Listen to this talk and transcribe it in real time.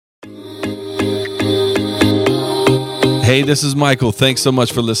Hey, this is Michael. Thanks so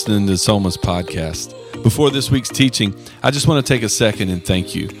much for listening to the Somas podcast. Before this week's teaching, I just want to take a second and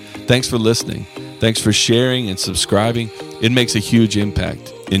thank you. Thanks for listening. Thanks for sharing and subscribing. It makes a huge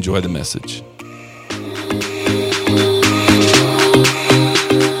impact. Enjoy the message.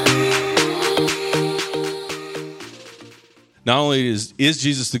 Not only is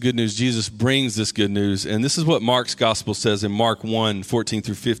Jesus the good news, Jesus brings this good news. And this is what Mark's gospel says in Mark 1, 14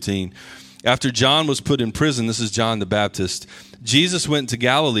 through 15. After John was put in prison, this is John the Baptist, Jesus went to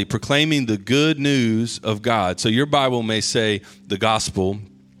Galilee proclaiming the good news of God. So your Bible may say the gospel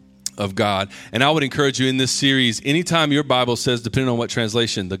of God. And I would encourage you in this series, anytime your Bible says, depending on what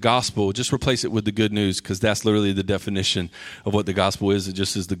translation, the gospel, just replace it with the good news, because that's literally the definition of what the gospel is. It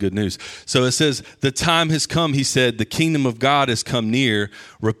just is the good news. So it says, the time has come, he said, the kingdom of God has come near.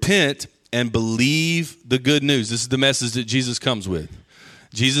 Repent and believe the good news. This is the message that Jesus comes with.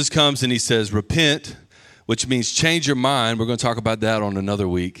 Jesus comes and he says, repent, which means change your mind. We're going to talk about that on another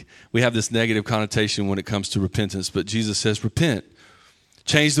week. We have this negative connotation when it comes to repentance, but Jesus says, repent.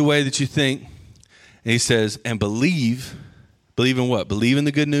 Change the way that you think. And he says, and believe. Believe in what? Believe in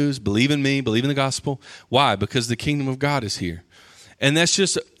the good news. Believe in me. Believe in the gospel. Why? Because the kingdom of God is here. And that's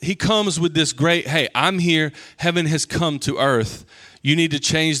just, he comes with this great, hey, I'm here. Heaven has come to earth. You need to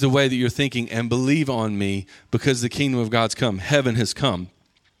change the way that you're thinking and believe on me because the kingdom of God's come. Heaven has come.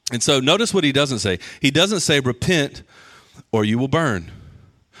 And so notice what he doesn't say. He doesn't say repent or you will burn.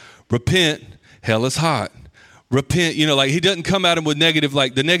 Repent, hell is hot. Repent, he doesn't come at him with negative,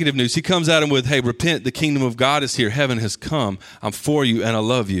 like the negative news. He comes at him with, hey, repent, the kingdom of God is here. Heaven has come. I'm for you and I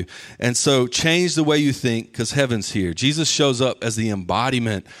love you. And so change the way you think because heaven's here. Jesus shows up as the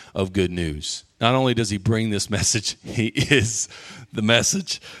embodiment of good news. Not only does he bring this message, he is the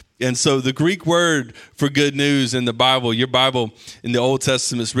message. And so the Greek word for good news in the Bible, your Bible in the Old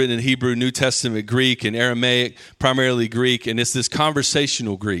Testament is written in Hebrew, New Testament Greek, and Aramaic, primarily Greek, and it's this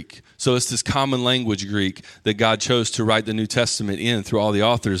conversational Greek. So it's this common language Greek that God chose to write the New Testament in through all the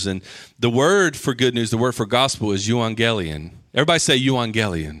authors. And the word for good news, the word for gospel is euangelion. Everybody say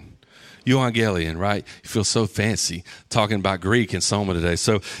euangelion. Euangelion, right? You feel so fancy talking about Greek in Soma today.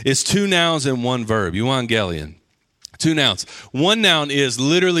 So it's two nouns and one verb, euangelion. Two nouns. One noun is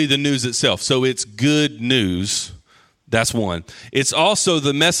literally the news itself. So it's good news. That's one. It's also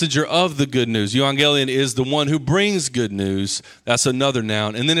the messenger of the good news. Euangelion is the one who brings good news. That's another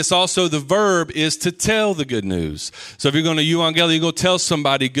noun. And then it's also the verb is to tell the good news. So if you're going to euangelion, you go tell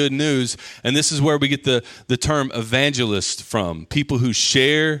somebody good news. And this is where we get the term evangelist from. People who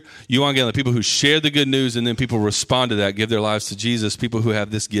share euangelion, people who share the good news and then people respond to that, give their lives to Jesus, people who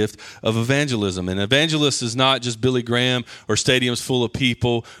have this gift of evangelism. And evangelist is not just Billy Graham or stadiums full of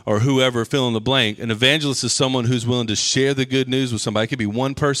people or whoever, fill in the blank. An evangelist is someone who's willing to share the good news with somebody. It could be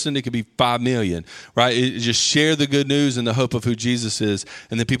one person. It could be 5 million, right? Just share the good news in the hope of who Jesus is,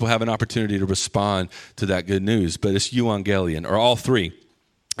 and then people have an opportunity to respond to that good news. But it's euangelion, or all three.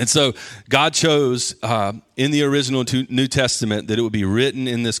 And so God chose in the original New Testament that it would be written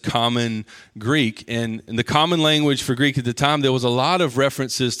in this common Greek. And in the common language for Greek at the time, there was a lot of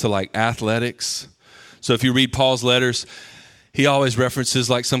references to like athletics. So if you read Paul's letters, he always references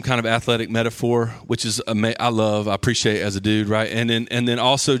like some kind of athletic metaphor, which is I appreciate as a dude, right? And then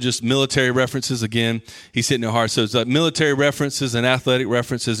also just military references. Again, he's hitting it hard. So it's like military references and athletic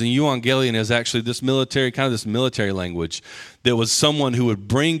references. And euangelion is actually this military language that was someone who would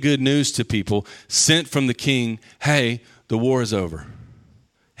bring good news to people sent from the king. Hey, the war is over.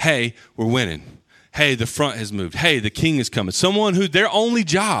 Hey, we're winning. Hey, the front has moved. Hey, the king is coming. Someone who their only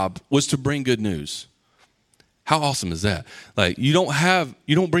job was to bring good news. How awesome is that? Like you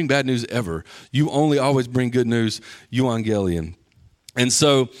don't bring bad news ever. You only always bring good news, euangelion. And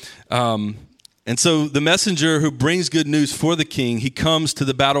so the messenger who brings good news for the king, he comes to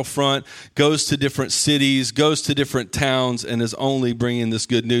the battlefront, goes to different cities, goes to different towns, and is only bringing this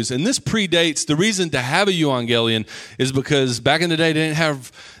good news. And this predates the reason to have a euangelion is because back in the day they didn't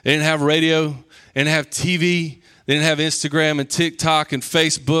have radio, they didn't have TV. They didn't have Instagram and TikTok and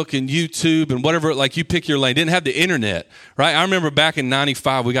Facebook and YouTube and whatever, like you pick your lane. Didn't have the internet, right? I remember back in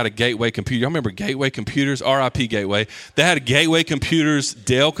 95, we got a Gateway computer. I remember Gateway computers, RIP Gateway. They had Gateway computers,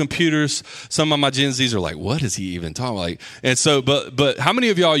 Dell computers. Some of my Gen Zs are like, what is he even talking about? And so, but how many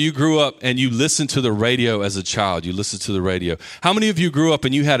of y'all, you grew up and you listened to the radio as a child? You listened to the radio. How many of you grew up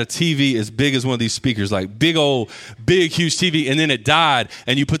and you had a TV as big as one of these speakers, like big, huge TV, and then it died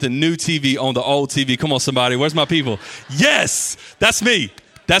and you put the new TV on the old TV? Come on, somebody. Where's my people? Yes, that's me.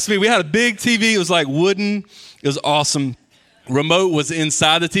 We had a big TV. It was like wooden. It was awesome. Remote was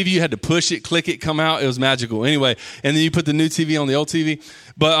inside the TV. You had to push it, click it, come out. It was magical. Anyway, and then you put the new TV on the old TV.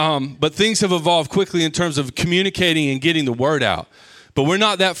 But things have evolved quickly in terms of communicating and getting the word out. But we're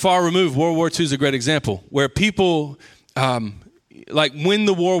not that far removed. World War II is a great example where people, like when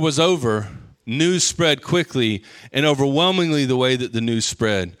the war was over, news spread quickly, and overwhelmingly the way that the news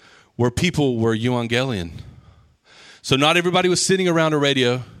spread where people were evangelion. So not everybody was sitting around a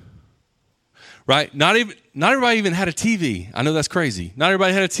radio, right? Not everybody even had a TV. I know that's crazy. Not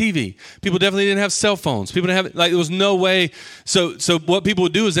everybody had a TV. People definitely didn't have cell phones. People didn't have, there was no way. So what people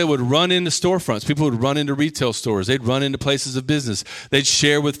would do is they would run into storefronts. People would run into retail stores. They'd run into places of business. They'd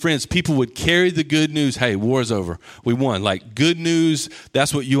share with friends. People would carry the good news. Hey, war's over. We won. Like good news,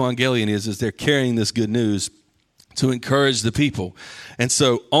 that's what evangelion is they're carrying this good news to encourage the people. And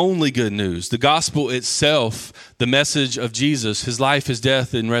so only good news. The gospel itself, the message of Jesus, his life, his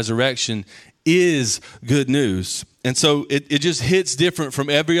death, and resurrection is good news. And so it just hits different from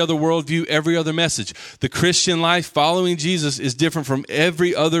every other worldview, every other message. The Christian life following Jesus is different from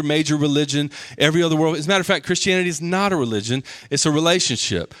every other major religion, every other world. As a matter of fact, Christianity is not a religion. It's a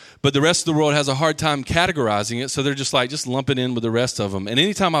relationship. But the rest of the world has a hard time categorizing it. So they're just lump it in with the rest of them. And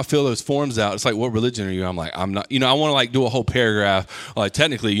anytime I fill those forms out, it's like, what religion are you? I'm like, I'm not, I want to do a whole paragraph. Like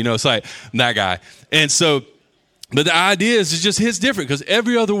technically, it's like that guy. And so, but the idea is it just hits different because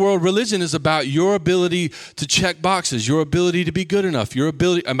every other world religion is about your ability to check boxes, your ability to be good enough, your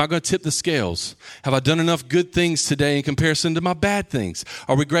ability, am I going to tip the scales? Have I done enough good things today in comparison to my bad things?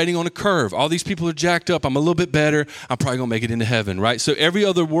 Are we grading on a curve? All these people are jacked up. I'm a little bit better. I'm probably going to make it into heaven, right? So every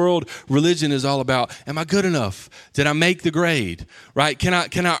other world religion is all about, am I good enough? Did I make the grade, right? Can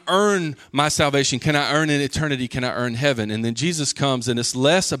I earn my salvation? Can I earn an eternity? Can I earn heaven? And then Jesus comes and it's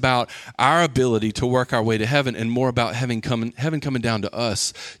less about our ability to work our way to heaven and more about heaven coming down to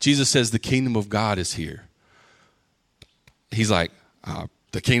us. Jesus says the kingdom of God is here. He's like,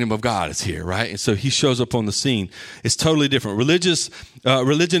 the kingdom of God is here, right? And so he shows up on the scene. It's totally different.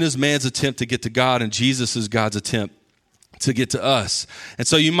 Religion is man's attempt to get to God, and Jesus is God's attempt to get to us. And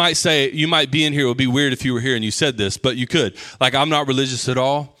so you might be in here, it would be weird if you were here and you said this, but you could. Like, I'm not religious at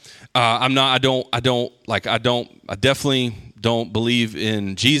all. I definitely don't believe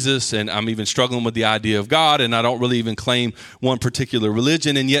in Jesus, and I'm even struggling with the idea of God, and I don't really even claim one particular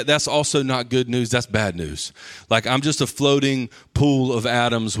religion, and yet that's also not good news. That's bad news. Like, I'm just a floating pool of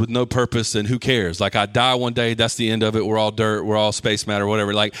atoms with no purpose, and who cares? Like, I die one day, that's the end of it. We're all dirt, we're all space matter,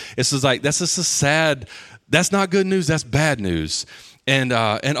 whatever. Like, it's just like, that's just a sad, that's not good news, that's bad news. And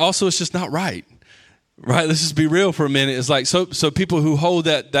also it's just not right. Right, let's just be real for a minute. It's like, so people who hold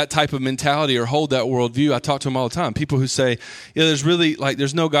that type of mentality or hold that worldview, I talk to them all the time. People who say, there's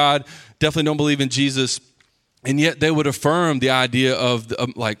no God, definitely don't believe in Jesus, and yet they would affirm the idea of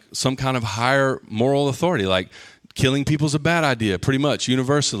some kind of higher moral authority, like killing people is a bad idea, pretty much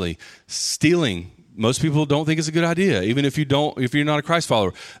universally. Stealing, most people don't think it's a good idea, even if you're not a Christ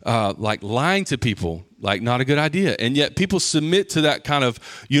follower. Like lying to people, like not a good idea. And yet people submit to that kind of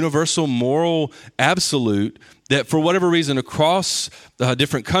universal moral absolute that for whatever reason across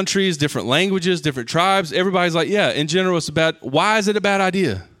different countries, different languages, different tribes, everybody's like, yeah, in general it's bad. Why is it a bad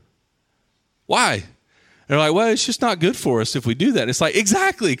idea? Why? They're like, well, it's just not good for us if we do that. It's like,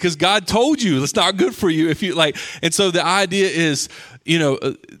 exactly, because God told you it's not good for you if you like. And so the idea is,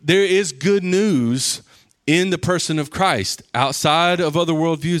 there is good news in the person of Christ outside of other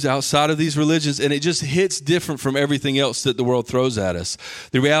worldviews, outside of these religions, and it just hits different from everything else that the world throws at us.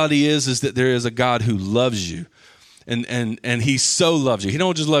 The reality is that there is a God who loves you, and he so loves you. He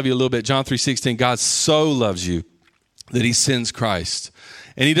don't just love you a little bit. John 3:16, God so loves you that he sends Christ.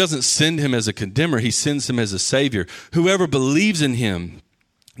 And he doesn't send him as a condemner, he sends him as a savior. Whoever believes in him,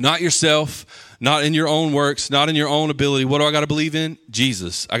 not yourself, not in your own works, not in your own ability. What do I got to believe in?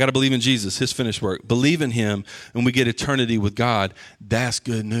 Jesus. I got to believe in Jesus, his finished work. Believe in him, and we get eternity with God. That's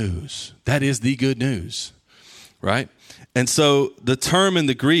good news. That is the good news, right? And so the term in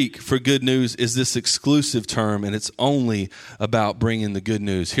the Greek for good news is this exclusive term, and it's only about bringing the good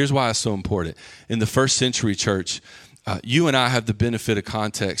news. Here's why it's so important. In the first century church, you and I have the benefit of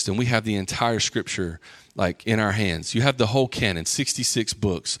context, and we have the entire scripture in our hands. You have the whole canon, 66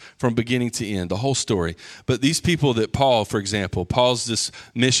 books from beginning to end, the whole story. But these people that Paul, for example, Paul's this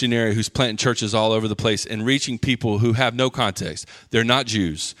missionary who's planting churches all over the place and reaching people who have no context. They're not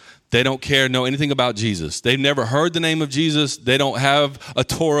Jews. They don't know anything about Jesus. They've never heard the name of Jesus. They don't have a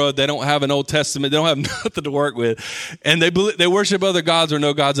Torah. They don't have an Old Testament. They don't have nothing to work with. And they worship other gods or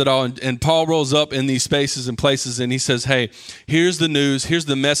no gods at all. And Paul rolls up in these spaces and places and he says, hey, here's the news. Here's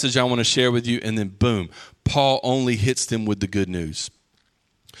the message I want to share with you. And then boom, Paul only hits them with the good news.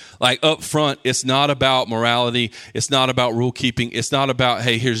 Like up front, it's not about morality. It's not about rule keeping. It's not about,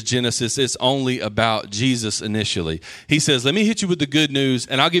 hey, here's Genesis. It's only about Jesus initially. He says, let me hit you with the good news,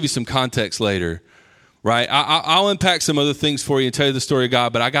 and I'll give you some context later, right? I'll unpack some other things for you and tell you the story of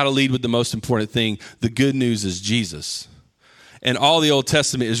God, but I got to lead with the most important thing. The good news is Jesus. And all the Old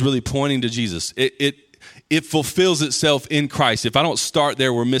Testament is really pointing to Jesus. It fulfills itself in Christ. If I don't start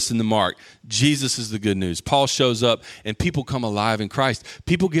there, we're missing the mark. Jesus is the good news. Paul shows up and people come alive in Christ.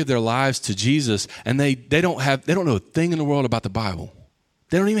 People give their lives to Jesus and they don't know a thing in the world about the Bible.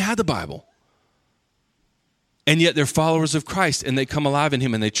 They don't even have the Bible. And yet they're followers of Christ and they come alive in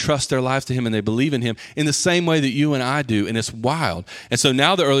him and they trust their lives to him and they believe in him in the same way that you and I do. And it's wild. And so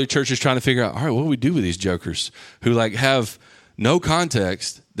now the early church is trying to figure out, all right, what do we do with these jokers who like have no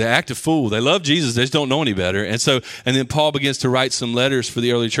context? They act a fool. They love Jesus. They just don't know any better. And then Paul begins to write some letters for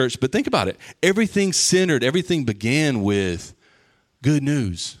the early church. But think about it. Everything began with good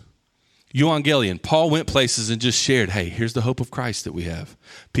news. Euangelion. Paul went places and just shared, hey, here's the hope of Christ that we have.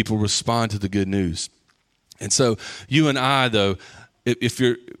 People respond to the good news. And so you and I, though, if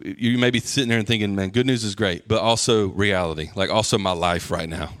you may be sitting there and thinking, man, good news is great, but also reality, like also my life right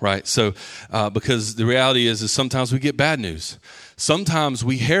now, right? So because the reality is sometimes we get bad news. Sometimes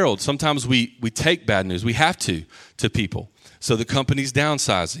we herald. Sometimes we take bad news. We have to people. So the company's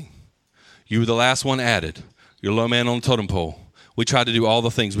downsizing. You were the last one added. You're a low man on the totem pole. We tried to do all the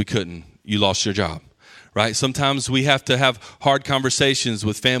things we couldn't. You lost your job. Right? Sometimes we have to have hard conversations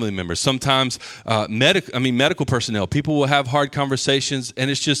with family members. Sometimes medical personnel, people will have hard conversations and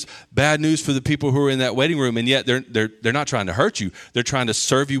it's just bad news for the people who are in that waiting room. And yet they're not trying to hurt you. They're trying to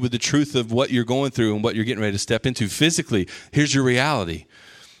serve you with the truth of what you're going through and what you're getting ready to step into physically. Here's your reality.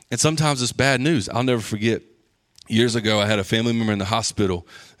 And sometimes it's bad news. I'll never forget, years ago, I had a family member in the hospital.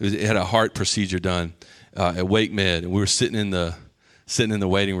 It had a heart procedure done at Wake Med. And we were sitting in the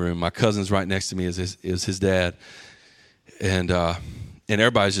waiting room. My cousin's right next to me is his dad. And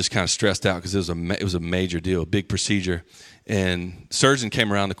everybody's just kind of stressed out because it was a major deal, a big procedure. And surgeon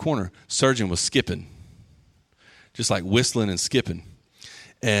came around the corner. Surgeon was skipping, just like whistling and skipping.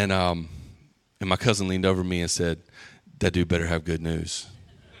 And my cousin leaned over me and said, that dude better have good news.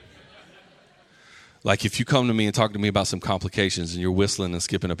 Like if you come to me and talk to me about some complications and you're whistling and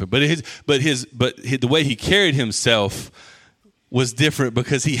skipping up, but the way he carried himself was different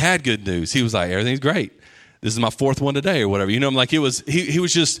because he had good news. He was like, everything's great. This is my fourth one today or whatever. You know, I'm like,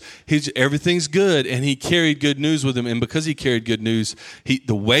 everything's good. And he carried good news with him. And because he carried good news,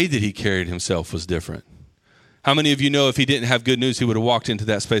 the way that he carried himself was different. How many of you know if he didn't have good news, he would have walked into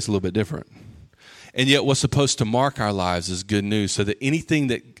that space a little bit different? And yet what's supposed to mark our lives is good news so that anything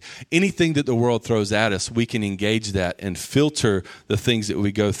that the world throws at us, we can engage that and filter the things that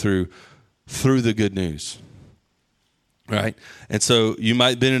we go through the good news. Right? And so you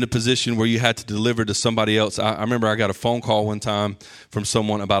might have been in a position where you had to deliver to somebody else. I remember I got a phone call one time from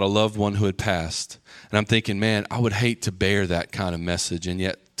someone about a loved one who had passed. And I'm thinking, man, I would hate to bear that kind of message. And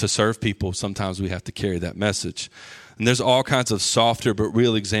yet to serve people, sometimes we have to carry that message. And there's all kinds of softer but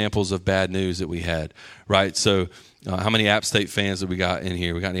real examples of bad news that we had, right? So how many App State fans have we got in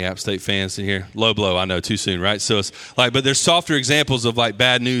here? We got any App State fans in here? Low blow, I know, too soon, right? So it's like, but there's softer examples of like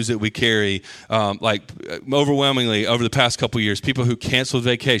bad news that we carry, overwhelmingly over the past couple of years, people who canceled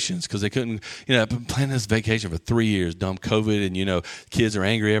vacations because they couldn't, I've been planning this vacation for 3 years, dumb COVID, and kids are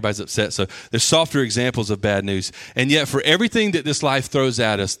angry, everybody's upset. So there's softer examples of bad news. And yet for everything that this life throws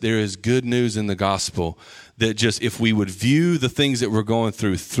at us, there is good news in the gospel. That just if we would view the things that we're going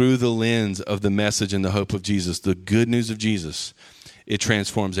through the lens of the message and the hope of Jesus, the good news of Jesus, it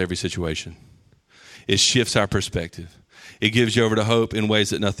transforms every situation. It shifts our perspective. It gives you over to hope in ways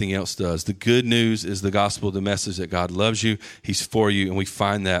that nothing else does. The good news is the gospel, the message that God loves you, he's for you, and we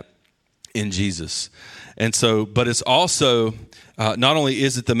find that in Jesus. And so, but it's also, not only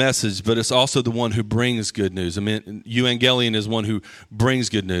is it the message, but it's also the one who brings good news. I mean, euangelion is one who brings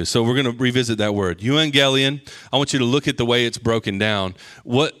good news. So we're going to revisit that word. Euangelion, I want you to look at the way it's broken down.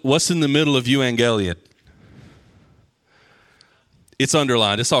 What's in the middle of euangelion? It's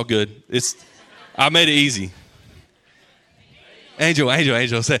underlined. It's all good. I made it easy. Angel.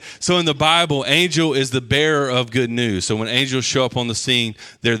 So in the Bible, angel is the bearer of good news. So when angels show up on the scene,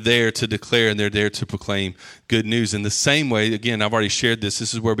 they're there to declare and they're there to proclaim good news. In the same way, again, I've already shared this.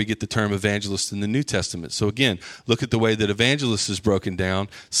 This is where we get the term evangelist in the New Testament. So again, look at the way that evangelist is broken down.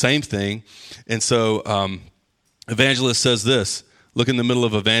 Same thing. And so evangelist says this. Look in the middle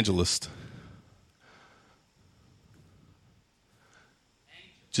of evangelist.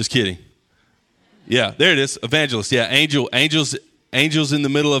 Just kidding. Yeah, there it is. Evangelist. Yeah, angels Angels in the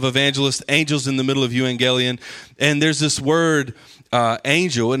middle of evangelist, angels in the middle of evangelion. And there's this word,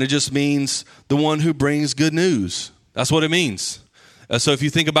 angel, and it just means the one who brings good news. That's what it means. So if you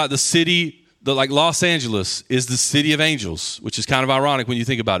think about the city, like Los Angeles is the city of angels, which is kind of ironic when you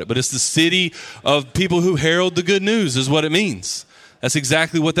think about it. But it's the city of people who herald the good news is what it means. That's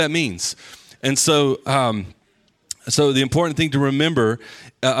exactly what that means. And so the important thing to remember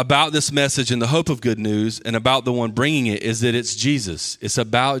about this message and the hope of good news and about the one bringing it is that it's Jesus. It's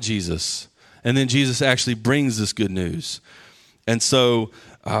about Jesus. And then Jesus actually brings this good news. And so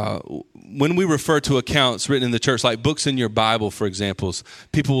when we refer to accounts written in the church, like books in your Bible, for examples,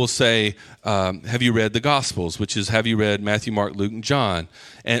 people will say, have you read the Gospels, which is, have you read Matthew, Mark, Luke, and John?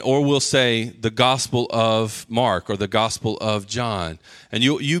 Or we'll say the Gospel of Mark or the Gospel of John. And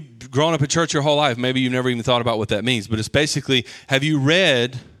you've grown up in church your whole life. Maybe you've never even thought about what that means. But it's basically, have you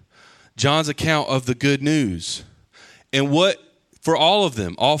read John's account of the good news? And what, for all of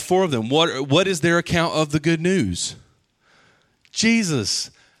them, all four of them, what is their account of the good news?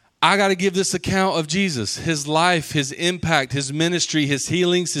 Jesus. I got to give this account of Jesus, his life, his impact, his ministry, his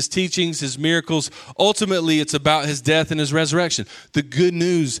healings, his teachings, his miracles. Ultimately, it's about his death and his resurrection. The good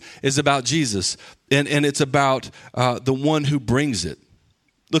news is about Jesus, and it's about the one who brings it.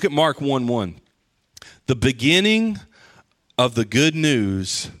 Look at Mark 1:1. The beginning of the good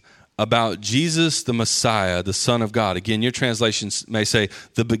news about Jesus, the Messiah, the Son of God. Again, your translations may say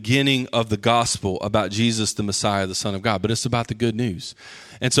the beginning of the gospel about Jesus, the Messiah, the Son of God, but it's about the good news.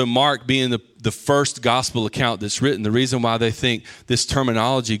 And so Mark being the first gospel account that's written, the reason why they think this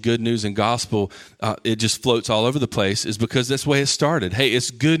terminology, good news and gospel, it just floats all over the place is because that's the way it started. Hey, it's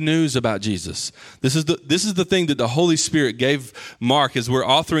good news about Jesus. This is the thing that the Holy Spirit gave Mark as we're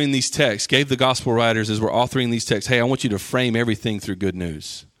authoring these texts, gave the gospel writers as we're authoring these texts. Hey, I want you to frame everything through good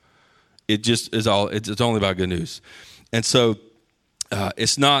news. It just is it's only about good news. And so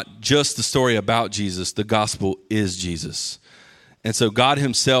it's not just the story about Jesus. The gospel is Jesus. And so God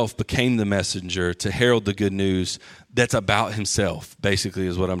himself became the messenger to herald the good news that's about himself, basically,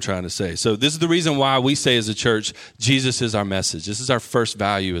 is what I'm trying to say. So this is the reason why we say as a church, Jesus is our message. This is our first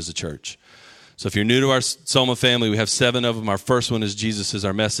value as a church. So if you're new to our Soma family, we have 7 of them. Our first one is Jesus is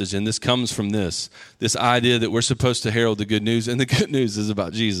our message. And this comes from this idea that we're supposed to herald the good news. And the good news is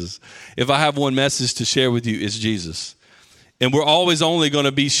about Jesus. If I have one message to share with you, it's Jesus. And we're always only going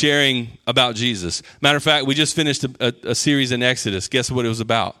to be sharing about Jesus. Matter of fact, we just finished a series in Exodus. Guess what it was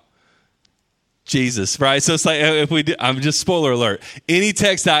about? Jesus, right? So it's like, I'm just spoiler alert. Any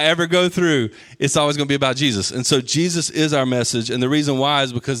text I ever go through, it's always going to be about Jesus. And so Jesus is our message. And the reason why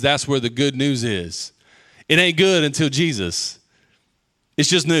is because that's where the good news is. It ain't good until Jesus. It's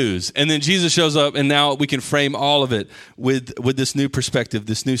just news. And then Jesus shows up, and now we can frame all of it with this new perspective,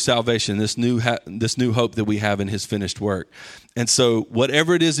 this new salvation, this new hope that we have in his finished work. And so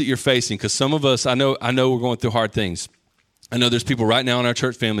whatever it is that you're facing, because some of us, I know we're going through hard things. I know there's people right now in our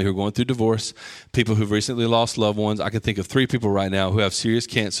church family who are going through divorce, people who've recently lost loved ones. I can think of 3 people right now who have serious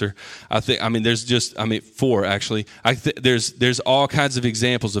cancer. There's 4 actually. There's all kinds of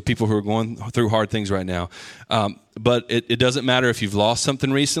examples of people who are going through hard things right now. But it doesn't matter if you've lost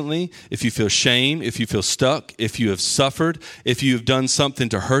something recently, if you feel shame, if you feel stuck, if you have suffered, if you have done something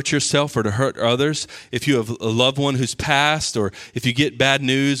to hurt yourself or to hurt others, if you have a loved one who's passed, or if you get bad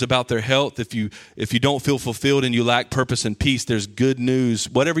news about their health, if you don't feel fulfilled and you lack purpose and peace, there's good news.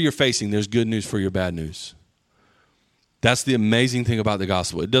 Whatever you're facing, there's good news for your bad news. That's the amazing thing about the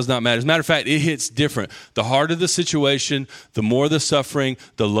gospel. It does not matter. As a matter of fact, it hits different. The harder the situation, the more the suffering,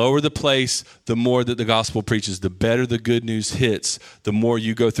 the lower the place, the more that the gospel preaches, the better the good news hits, the more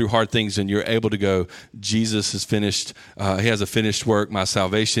you go through hard things and you're able to go, Jesus is finished. He has a finished work. My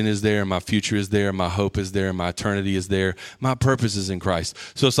salvation is there. My future is there. My hope is there. My eternity is there. My purpose is in Christ.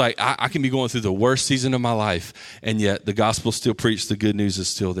 So it's like I can be going through the worst season of my life, and yet the gospel still preached. The good news is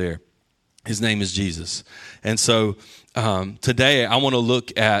still there. His name is Jesus. And so today I want to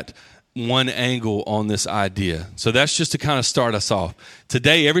look at one angle on this idea. So that's just to kind of start us off.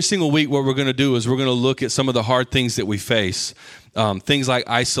 Today, every single week, what we're going to do is we're going to look at some of the hard things that we face. Things like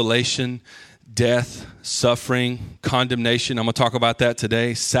isolation, death, suffering, condemnation. I'm going to talk about that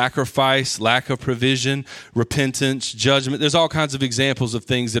today. Sacrifice, lack of provision, repentance, judgment. There's all kinds of examples of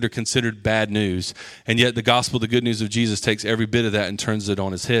things that are considered bad news. And yet the gospel, the good news of Jesus, takes every bit of that and turns it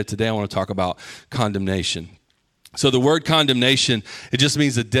on its head. Today I want to talk about condemnation. So the word condemnation, it just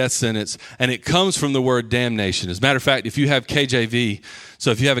means a death sentence, and it comes from the word damnation. As a matter of fact, if you have KJV,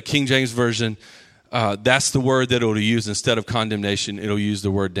 so if you have a King James Version, that's the word that it'll use instead of condemnation. It'll use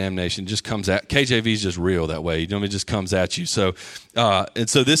the word damnation. It just comes at KJV is just real that way. It just comes at you. So and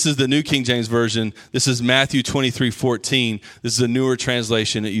so this is the New King James Version. This is Matthew 23:14. This is a newer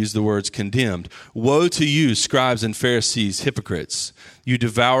translation that uses the words condemned. Woe to you, scribes and Pharisees, hypocrites! You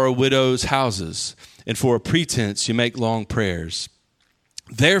devour widows' houses, and for a pretense you make long prayers.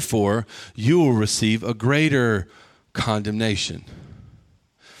 Therefore you will receive a greater condemnation.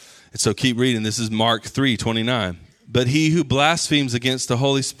 And so keep reading. This is Mark 3:29. But he who blasphemes against the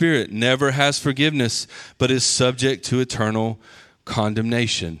Holy Spirit never has forgiveness, but is subject to eternal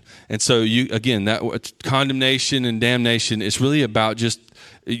condemnation. And so that condemnation and damnation is really about just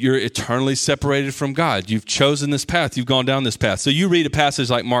you're eternally separated from God. You've chosen this path. You've gone down this path. So you read a passage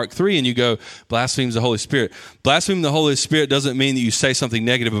like Mark 3 and you go, blasphemes the Holy Spirit. Blaspheming the Holy Spirit doesn't mean that you say something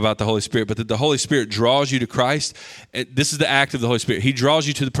negative about the Holy Spirit, but that the Holy Spirit draws you to Christ. This is the act of the Holy Spirit. He draws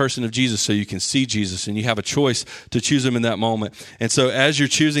you to the person of Jesus so you can see Jesus, and you have a choice to choose him in that moment. And so as you're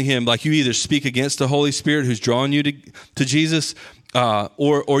choosing him, like you either speak against the Holy Spirit who's drawing you to Jesus,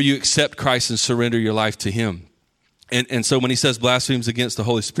 or you accept Christ and surrender your life to him. And so when he says blasphemes against the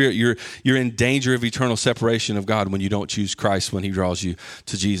Holy Spirit, you're in danger of eternal separation of God when you don't choose Christ when he draws you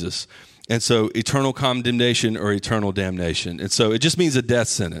to Jesus. And so eternal condemnation or eternal damnation. And so it just means a death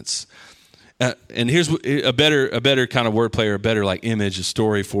sentence. And here's a better kind of wordplay, or a better like image, a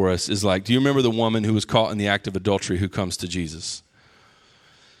story for us is like, do you remember the woman who was caught in the act of adultery who comes to Jesus?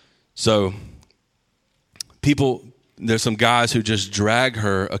 So there's some guys who just drag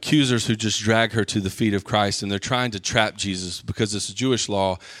her, accusers who just drag her to the feet of Christ, and they're trying to trap Jesus because it's a Jewish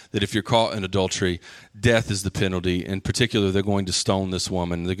law that if you're caught in adultery, death is the penalty. In particular, they're going to stone this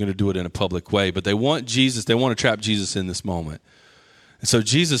woman. They're going to do it in a public way, but they want to trap Jesus in this moment. And so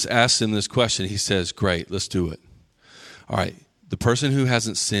Jesus asks him this question. He says, great, let's do it. All right, the person who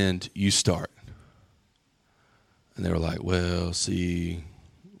hasn't sinned, you start. And they were like, well, see,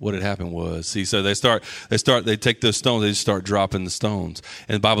 what had happened was, so they take those stones, they just start dropping the stones.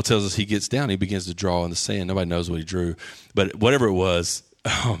 And the Bible tells us he gets down, he begins to draw in the sand. Nobody knows what he drew. But whatever it was,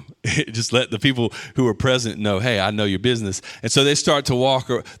 it just let the people who were present know, hey, I know your business. And so they start to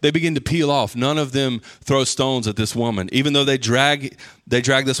walk, or they begin to peel off. None of them throw stones at this woman, even though they drag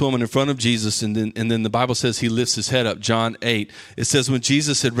this woman in front of Jesus. And then the Bible says he lifts his head up. John 8, it says, when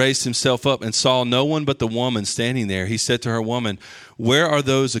Jesus had raised himself up and saw no one but the woman standing there, he said to her, woman, where are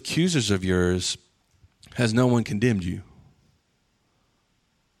those accusers of yours? Has no one condemned you?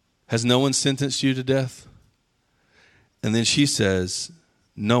 Has no one sentenced you to death? And then she says,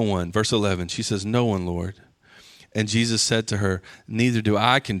 no one. Verse 11, she says, no one, Lord. And Jesus said to her, neither do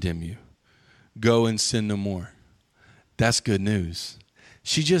I condemn you. Go and sin no more. That's good news.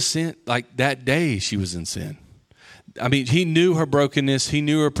 She just sinned, like that day she was in sin. I mean, he knew her brokenness. He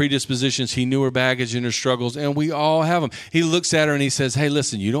knew her predispositions. He knew her baggage and her struggles, and we all have them. He looks at her and he says, hey,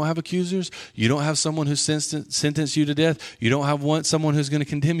 listen, you don't have accusers. You don't have someone who sentenced you to death. You don't have someone who's going to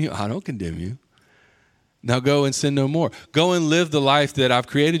condemn you. I don't condemn you. Now go and sin no more. Go and live the life that I've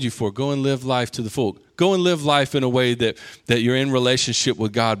created you for. Go and live life to the full. Go and live life in a way that you're in relationship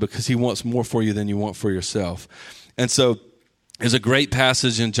with God, because he wants more for you than you want for yourself. And so there's a great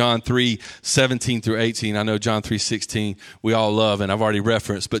passage in John 3:17 through 18. I know John 3:16 we all love, and I've already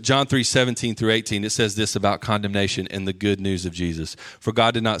referenced. But John 3:17 through 18, it says this about condemnation and the good news of Jesus. For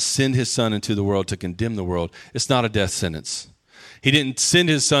God did not send his son into the world to condemn the world. It's not a death sentence. He didn't send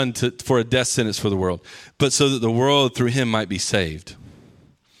his son for a death sentence for the world, but so that the world through him might be saved.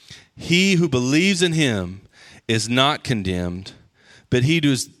 He who believes in him is not condemned, but he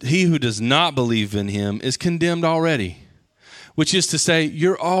who does not believe in him is condemned already. Which is to say,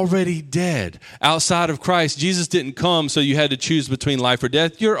 you're already dead. Outside of Christ, Jesus didn't come so you had to choose between life or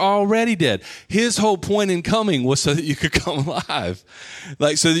death. You're already dead. His whole point in coming was so that you could come alive,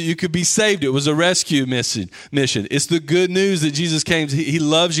 like so that you could be saved. It was a rescue mission. It's the good news that Jesus came. He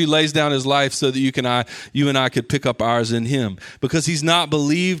loves you, lays down his life so that you and I could pick up ours in him. Because he's not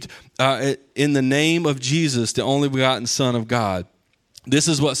believed in the name of Jesus, the only begotten Son of God. This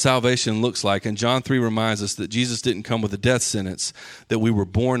is what salvation looks like. And John 3 reminds us that Jesus didn't come with a death sentence, that we were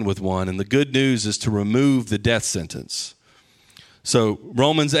born with one. And the good news is to remove the death sentence. So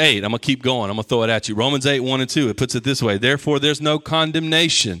Romans 8, I'm going to keep going. I'm going to throw it at you. Romans 8, 1 and 2, it puts it this way. Therefore, there's no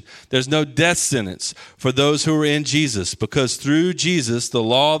condemnation. There's no death sentence for those who are in Jesus, because through Jesus, the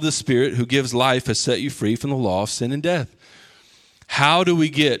law of the Spirit who gives life has set you free from the law of sin and death. How do we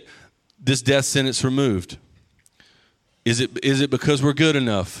get this death sentence removed? Is it because we're good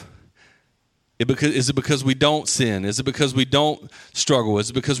enough? Is it because we don't sin? Is it because we don't struggle? Is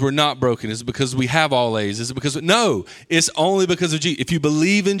it because we're not broken? Is it because we have all A's? Is it because no? It's only because of Jesus. If you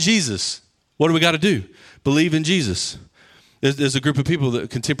believe in Jesus, What do we got to do? Believe in Jesus. There's a group of people, that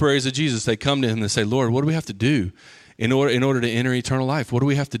contemporaries of Jesus, they come to him and they say, Lord, what do we have to do in order to enter eternal life? What do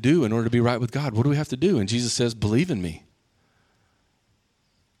we have to do in order to be right with God? What do we have to do? And Jesus says, believe in me.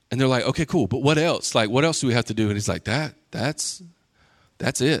 And they're like, okay, cool, but what else? Like, what else do we have to do? And he's like, that's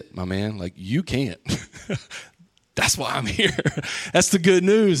it, my man. Like, you can't. That's why I'm here. That's the good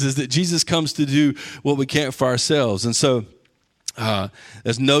news, is that Jesus comes to do what we can't for ourselves. And so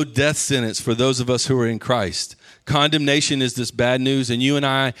there's no death sentence for those of us who are in Christ. Condemnation is this bad news, and you and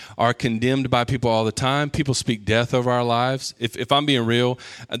I are condemned by people all the time. People speak death over our lives. If I'm being real,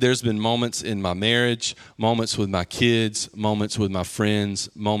 there's been moments in my marriage, moments with my kids, moments with my friends,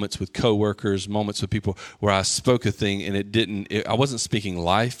 moments with coworkers, moments with people where I spoke a thing and I wasn't speaking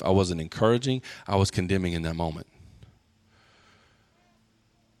life, I wasn't encouraging, I was condemning in that moment.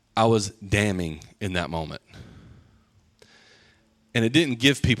 I was damning in that moment. And it didn't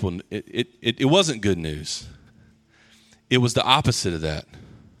give people, it wasn't good news. It was the opposite of that.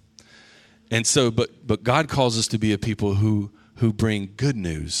 And so, but God calls us to be a people who bring good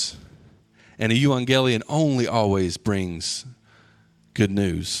news. And a euangelion only always brings good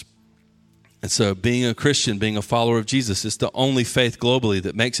news. And so being a Christian, being a follower of Jesus, is the only faith globally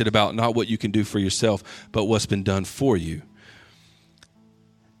that makes it about not what you can do for yourself, but what's been done for you.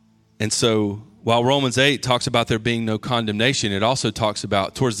 And so while Romans 8 talks about there being no condemnation, it also talks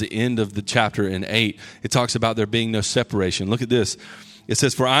about, towards the end of the chapter in 8, it talks about there being no separation. Look at this. It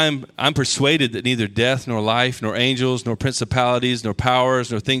says, for I'm persuaded that neither death, nor life, nor angels, nor principalities, nor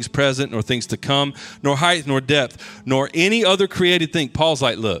powers, nor things present, nor things to come, nor height, nor depth, nor any other created thing. Paul's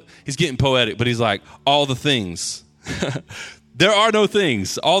like, look, he's getting poetic, but he's like, all the things. There are no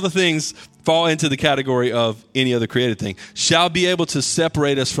things. All the things fall into the category of any other created thing, shall be able to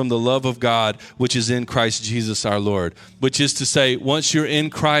separate us from the love of God, which is in Christ Jesus our Lord. Which is to say, once you're in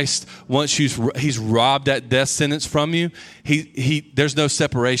Christ, once he's robbed that death sentence from you, there's no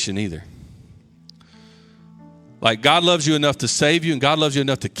separation either. Like, God loves you enough to save you, and God loves you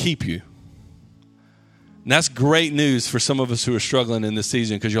enough to keep you. And that's great news for some of us who are struggling in this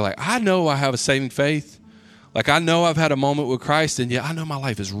season, because you're like, I know I have a saving faith. Like, I know I've had a moment with Christ, and yet I know my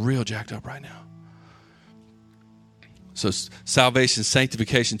life is real jacked up right now. So salvation,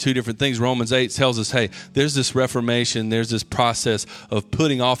 sanctification, two different things. Romans 8 tells us, hey, there's this reformation, there's this process of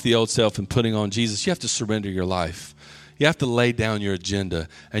putting off the old self and putting on Jesus. You have to surrender your life. You have to lay down your agenda,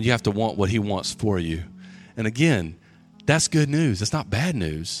 and you have to want what he wants for you. And again, that's good news. It's not bad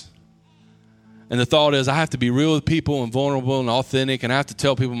news. And the thought is, I have to be real with people and vulnerable and authentic, and I have to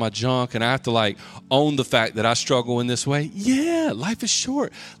tell people my junk, and I have to own the fact that I struggle in this way. Yeah, life is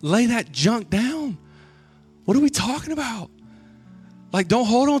short. Lay that junk down. What are we talking about? Like, don't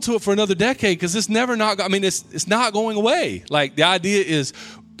hold on to it for another decade, because it's not going away. Like, the idea is,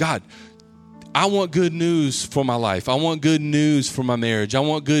 God, I want good news for my life. I want good news for my marriage. I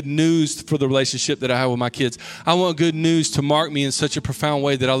want good news for the relationship that I have with my kids. I want good news to mark me in such a profound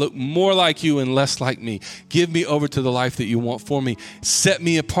way that I look more like you and less like me. Give me over to the life that you want for me. Set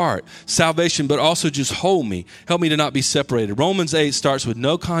me apart. Salvation, but also just hold me. Help me to not be separated. Romans 8 starts with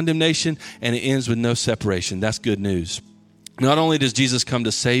no condemnation, and it ends with no separation. That's good news. Not only does Jesus come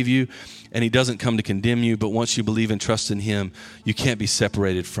to save you, and he doesn't come to condemn you, but once you believe and trust in him, you can't be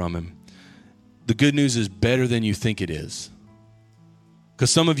separated from him. The good news is better than you think it is.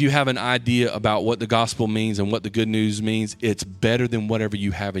 Because some of you have an idea about what the gospel means and what the good news means. It's better than whatever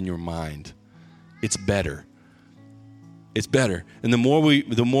you have in your mind. It's better. It's better. And the more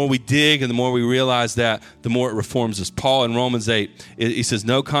we dig and the more we realize that, the more it reforms us. Paul in Romans 8, he says,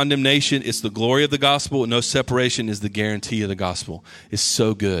 no condemnation, it's the glory of the gospel. No separation is the guarantee of the gospel. It's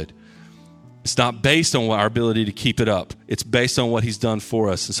so good. It's not based on our ability to keep it up. It's based on what he's done for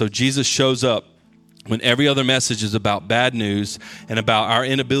us. And so Jesus shows up when every other message is about bad news and about our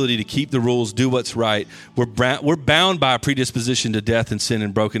inability to keep the rules, do what's right. We're bound by a predisposition to death and sin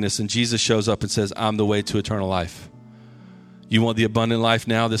and brokenness. And Jesus shows up and says, I'm the way to eternal life. You want the abundant life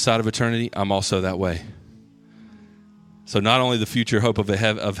now, this side of eternity? I'm also that way. So not only the future hope of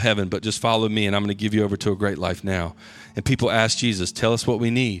heaven, but just follow me, and I'm going to give you over to a great life now. And people ask Jesus, tell us what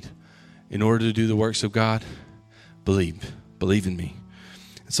we need in order to do the works of God. Believe in me.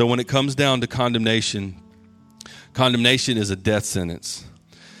 So when it comes down to condemnation is a death sentence.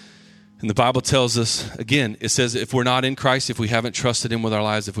 And the Bible tells us, again, it says if we're not in Christ, if we haven't trusted him with our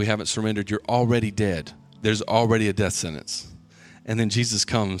lives, if we haven't surrendered, you're already dead. There's already a death sentence. And then Jesus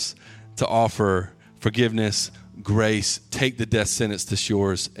comes to offer forgiveness, grace, take the death sentence that's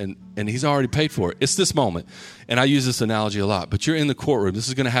yours, and he's already paid for it. It's this moment. And I use this analogy a lot, but you're in the courtroom. This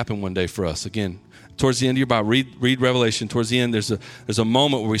is going to happen one day for us. Again, towards the end of your Bible, read Revelation. Towards the end, there's a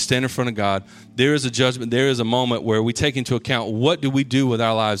moment where we stand in front of God. There is a judgment. There is a moment where we take into account, what do we do with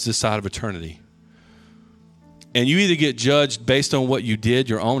our lives this side of eternity? And you either get judged based on what you did,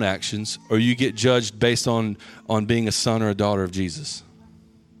 your own actions, or you get judged based on being a son or a daughter of Jesus.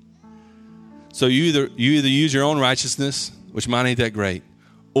 So you either use your own righteousness, which mine ain't that great,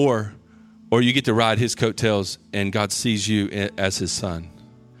 or you get to ride his coattails and God sees you as his son.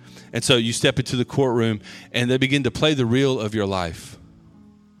 And so you step into the courtroom and they begin to play the reel of your life.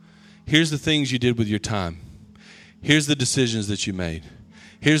 Here's the things you did with your time. Here's the decisions that you made.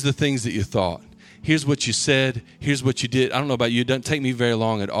 Here's the things that you thought. Here's what you said. Here's what you did. I don't know about you. It doesn't take me very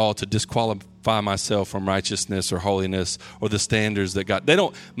long at all to disqualify myself from righteousness or holiness or the standards that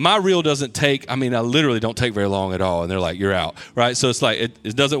God. My reel doesn't take, I literally don't take very long at all. And they're like, you're out, right? So it's like,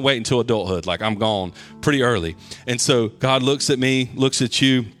 it doesn't wait until adulthood. Like, I'm gone pretty early. And so God looks at me, looks at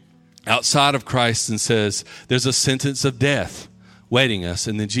you outside of Christ and says, there's a sentence of death waiting us.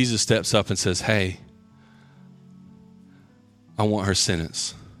 And then Jesus steps up and says, hey, I want her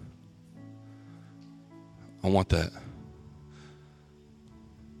sentence. I want that.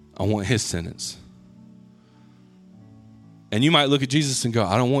 I want his sentence. And you might look at Jesus and go,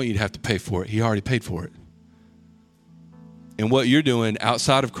 I don't want you to have to pay for it. He already paid for it. And what you're doing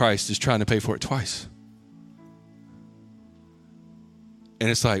outside of Christ is trying to pay for it twice. And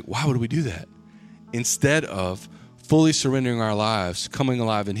it's like, why would we do that? Instead of fully surrendering our lives, coming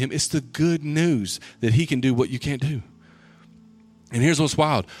alive in him, it's the good news that he can do what you can't do. And here's what's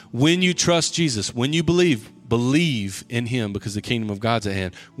wild. When you trust Jesus, when you believe in him because the kingdom of God's at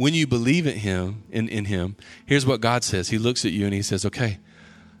hand. When you believe in him, here's what God says. He looks at you and he says, okay,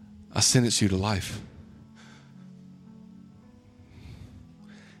 I sentence you to life.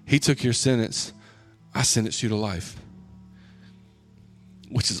 He took your sentence. I sentence you to life.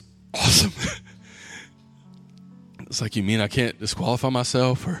 Which is awesome. It's like, you mean I can't disqualify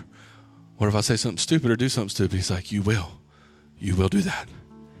myself? Or what if I say something stupid or do something stupid? He's like, you will. You will do that.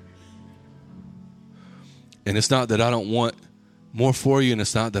 And it's not that I don't want more for you, and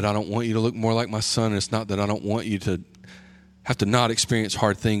it's not that I don't want you to look more like my son, and it's not that I don't want you to have to not experience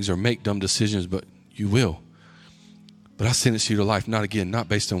hard things or make dumb decisions, but you will. But I sentence you to life, not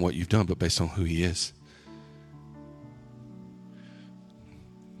based on what you've done, but based on who he is.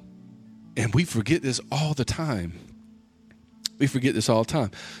 And we forget this all the time. We forget this all the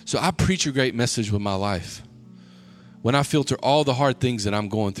time. So I preach a great message with my life. When I filter all the hard things that I'm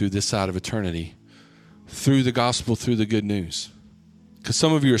going through this side of eternity, through the gospel, through the good news. Because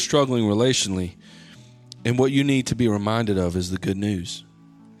some of you are struggling relationally, and what you need to be reminded of is the good news.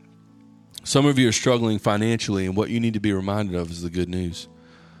 Some of you are struggling financially, and what you need to be reminded of is the good news.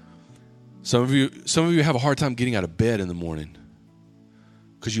 Some of you have a hard time getting out of bed in the morning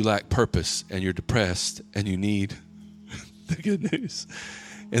because you lack purpose and you're depressed and you need the good news.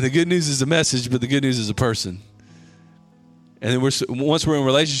 And the good news is a message, but the good news is a person. And then once we're in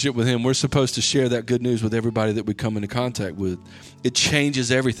relationship with him, we're supposed to share that good news with everybody that we come into contact with. It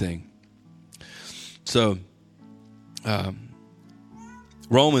changes everything. So,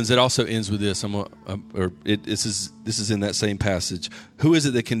 Romans, it also ends with this. This is in that same passage. Who is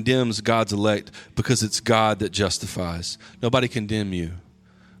it that condemns God's elect? Because it's God that justifies. Nobody condemn you.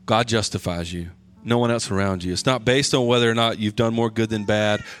 God justifies you. No one else around you. It's not based on whether or not you've done more good than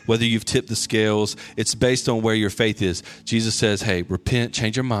bad, whether you've tipped the scales. It's based on where your faith is. Jesus says, hey, repent,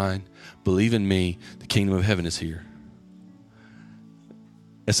 change your mind, believe in me. The kingdom of heaven is here.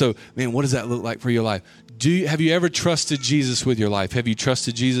 And so, man, what does that look like for your life? Have you ever trusted Jesus with your life? Have you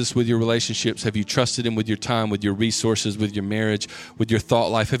trusted Jesus with your relationships? Have you trusted him with your time, with your resources, with your marriage, with your thought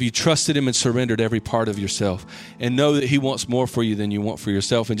life? Have you trusted him and surrendered every part of yourself? And know that he wants more for you than you want for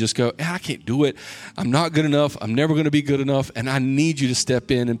yourself, and just go, I can't do it. I'm not good enough. I'm never going to be good enough, and I need you to step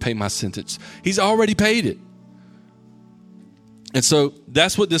in and pay my sentence. He's already paid it. And so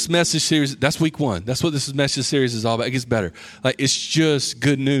that's what this message series, that's week 1. That's what this message series is all about. It gets better. Like, it's just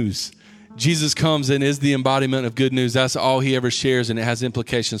good news. Jesus comes and is the embodiment of good news. That's all he ever shares, and it has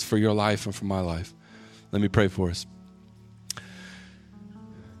implications for your life and for my life. Let me pray for us.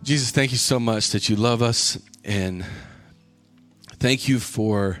 Jesus, thank you so much that you love us, and thank you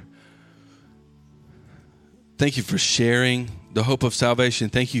for sharing the hope of salvation.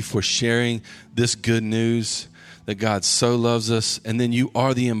 Thank you for sharing this good news that God so loves us, and then you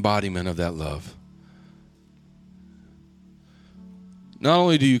are the embodiment of that love. Not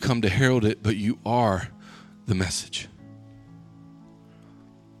only do you come to herald it, but you are the message.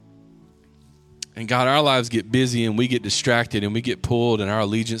 And God, our lives get busy and we get distracted and we get pulled and our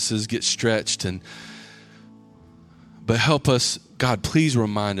allegiances get stretched. But help us, God, please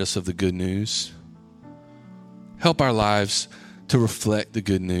remind us of the good news. Help our lives to reflect the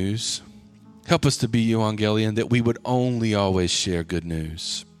good news. Help us to be euangelion, that we would only always share good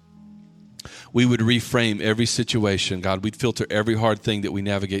news. We would reframe every situation. God, we'd filter every hard thing that we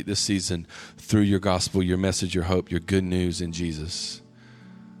navigate this season through your gospel, your message, your hope, your good news in Jesus.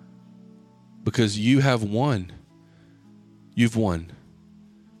 Because you have won. You've won.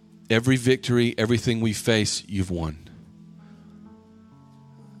 Every victory, everything we face, you've won.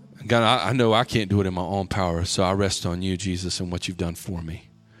 God, I know I can't do it in my own power, so I rest on you, Jesus, and what you've done for me.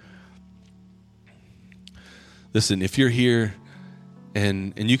 Listen, if you're here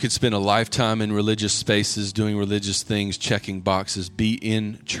and you could spend a lifetime in religious spaces, doing religious things, checking boxes, be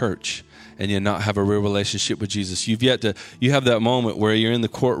in church, and yet not have a real relationship with Jesus, you have that moment where you're in the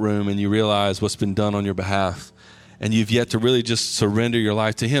courtroom and you realize what's been done on your behalf, and you've yet to really just surrender your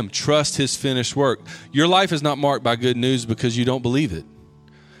life to him. Trust his finished work. Your life is not marked by good news because you don't believe it.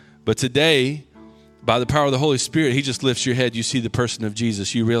 But today, by the power of the Holy Spirit, he just lifts your head. You see the person of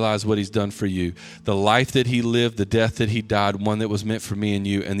Jesus. You realize what he's done for you. The life that he lived, the death that he died, one that was meant for me and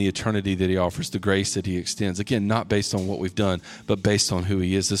you, and the eternity that he offers, the grace that he extends. Again, not based on what we've done, but based on who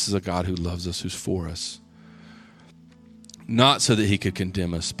he is. This is a God who loves us, who's for us. Not so that he could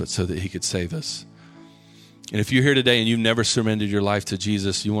condemn us, but so that he could save us. And if you're here today and you've never surrendered your life to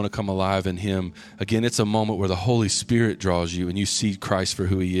Jesus, you want to come alive in him. Again, it's a moment where the Holy Spirit draws you and you see Christ for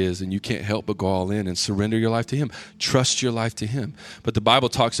who he is, and you can't help but go all in and surrender your life to him. Trust your life to him. But the Bible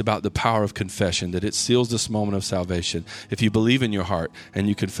talks about the power of confession, that it seals this moment of salvation. If you believe in your heart and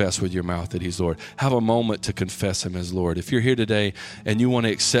you confess with your mouth that he's Lord, have a moment to confess him as Lord. If you're here today and you want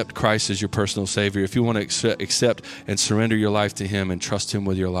to accept Christ as your personal Savior, if you want to accept and surrender your life to him and trust him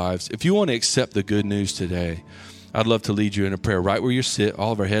with your lives, if you want to accept the good news today, I'd love to lead you in a prayer right where you sit,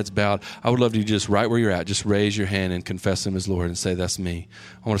 all of our heads bowed. I would love to just right where you're at, just raise your hand and confess him as Lord and say, that's me.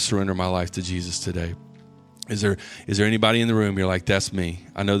 I want to surrender my life to Jesus today. Is there anybody in the room? You're like, that's me.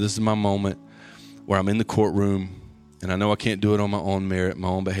 I know this is my moment where I'm in the courtroom and I know I can't do it on my own merit, my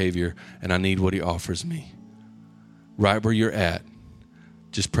own behavior, and I need what he offers me. Right where you're at,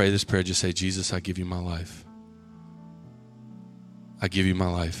 just pray this prayer. Just say, Jesus, I give you my life. I give you my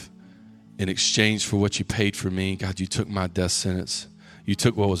life. In exchange for what you paid for me, God, you took my death sentence. You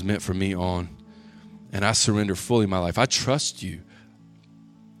took what was meant for me on. And I surrender fully my life. I trust you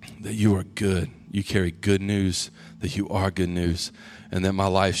that you are good. You carry good news, that you are good news, and that my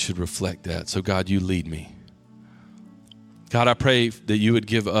life should reflect that. So, God, you lead me. God, I pray that you would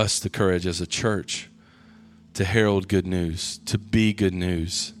give us the courage as a church to herald good news, to be good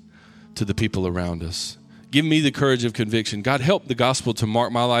news to the people around us. Give me the courage of conviction. God, help the gospel to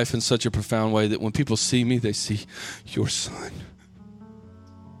mark my life in such a profound way that when people see me, they see your son.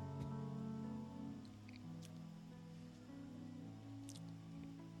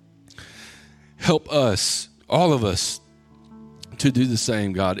 Help us, all of us, to do the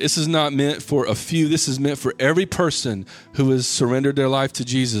same, God. This is not meant for a few. This is meant for every person who has surrendered their life to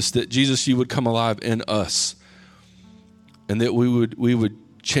Jesus, that Jesus, you would come alive in us, and that we would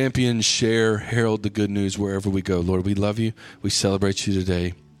champion, share, herald the good news wherever we go. Lord, we love you. We celebrate you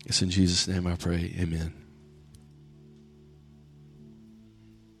today. It's in Jesus' name I pray. Amen.